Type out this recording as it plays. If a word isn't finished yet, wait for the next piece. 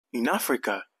In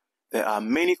Africa, there are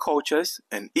many cultures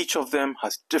and each of them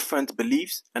has different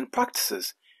beliefs and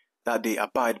practices that they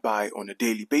abide by on a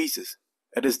daily basis.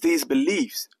 It is these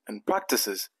beliefs and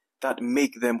practices that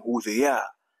make them who they are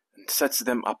and sets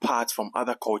them apart from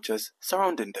other cultures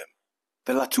surrounding them.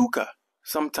 The Latuka,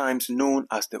 sometimes known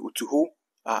as the Utuhu,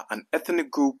 are an ethnic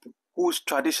group whose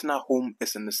traditional home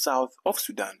is in the south of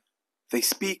Sudan. They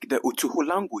speak the Utuhu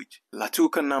language.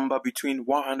 Latuka number between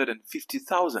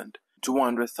 150,000 to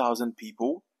 200,000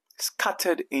 people,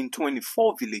 scattered in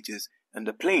 24 villages in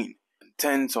the plain and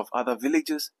tens of other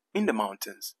villages in the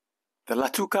mountains. The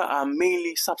Latuka are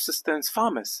mainly subsistence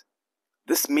farmers.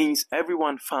 This means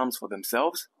everyone farms for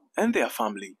themselves and their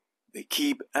family. They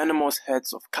keep enormous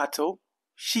herds of cattle,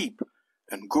 sheep,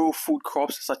 and grow food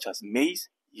crops such as maize,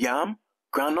 yam,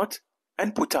 groundnut,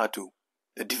 and potato.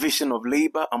 The division of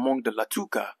labor among the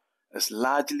Latuka is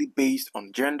largely based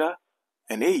on gender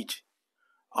and age.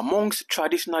 Amongst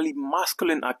traditionally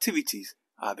masculine activities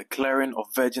are the clearing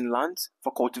of virgin lands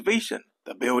for cultivation,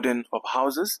 the building of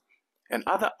houses, and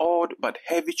other odd but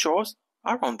heavy chores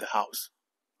around the house.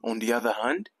 On the other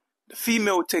hand, the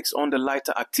female takes on the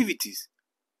lighter activities,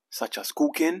 such as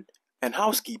cooking and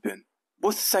housekeeping.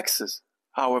 Both sexes,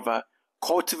 however,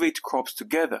 cultivate crops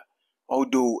together,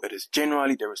 although it is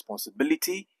generally the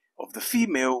responsibility of the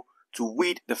female to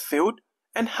weed the field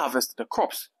and harvest the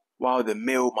crops, while the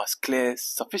male must clear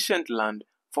sufficient land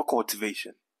for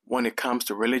cultivation. When it comes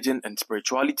to religion and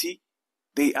spirituality,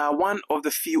 they are one of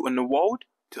the few in the world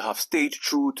to have stayed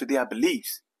true to their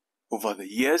beliefs. Over the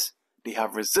years, they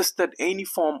have resisted any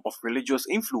form of religious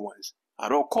influence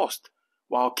at all cost,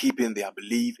 while keeping their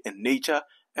belief in nature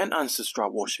and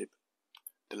ancestral worship.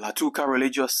 The Latuka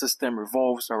religious system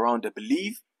revolves around the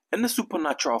belief in a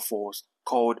supernatural force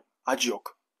called Ajiok,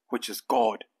 which is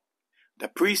God. The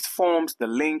priest forms the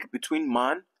link between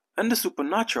man and the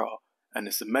supernatural and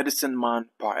is a medicine man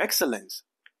par excellence.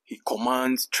 He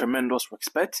commands tremendous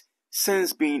respect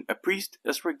since being a priest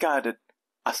is regarded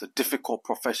as a difficult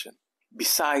profession.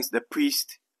 Besides the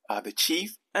priest are the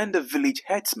chief and the village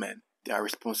headsmen, their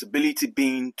responsibility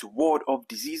being to ward off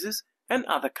diseases and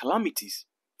other calamities.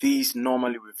 These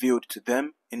normally revealed to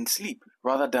them in sleep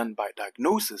rather than by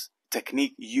diagnosis,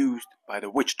 technique used by the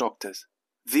witch doctors.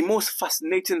 The most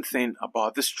fascinating thing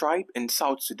about this tribe in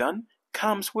South Sudan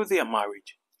comes with their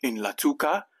marriage. In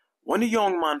Latuka, when a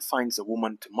young man finds a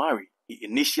woman to marry, he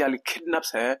initially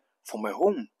kidnaps her from her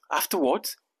home.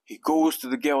 Afterwards, he goes to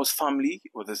the girl's family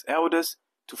with his elders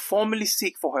to formally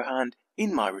seek for her hand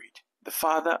in marriage. The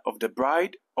father of the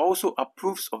bride also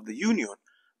approves of the union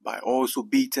by also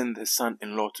beating the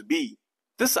son-in-law-to-be.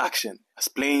 This action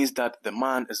explains that the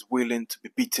man is willing to be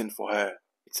beaten for her.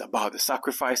 It's about the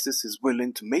sacrifices he's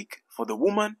willing to make for the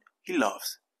woman he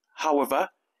loves. However,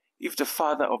 if the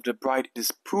father of the bride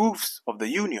disapproves of the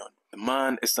union, the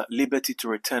man is at liberty to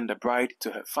return the bride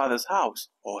to her father's house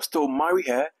or still marry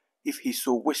her if he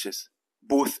so wishes.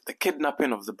 Both the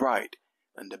kidnapping of the bride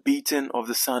and the beating of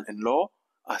the son-in-law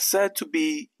are said to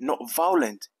be not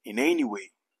violent in any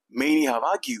way. Many have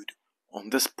argued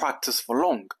on this practice for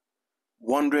long,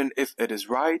 wondering if it is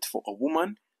right for a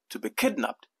woman to be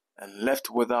kidnapped and left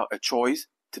without a choice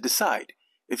to decide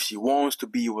if she wants to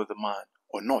be with a man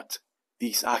or not.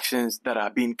 These actions that are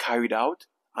being carried out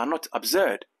are not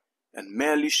absurd and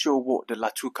merely show what the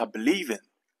Latuka believe in.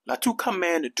 Latuka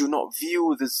men do not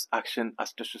view this action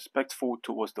as disrespectful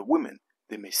towards the women.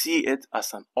 They may see it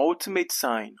as an ultimate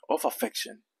sign of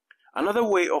affection. Another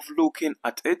way of looking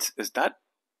at it is that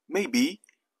maybe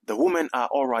the women are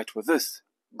alright with this.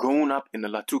 Grown up in the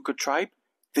Latuka tribe,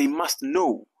 they must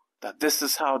know that this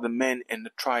is how the men in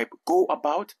the tribe go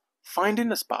about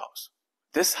finding a spouse.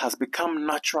 This has become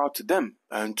natural to them,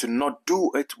 and to not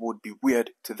do it would be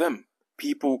weird to them.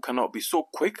 People cannot be so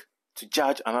quick to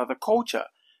judge another culture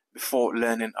before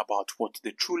learning about what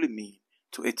they truly mean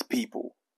to its people.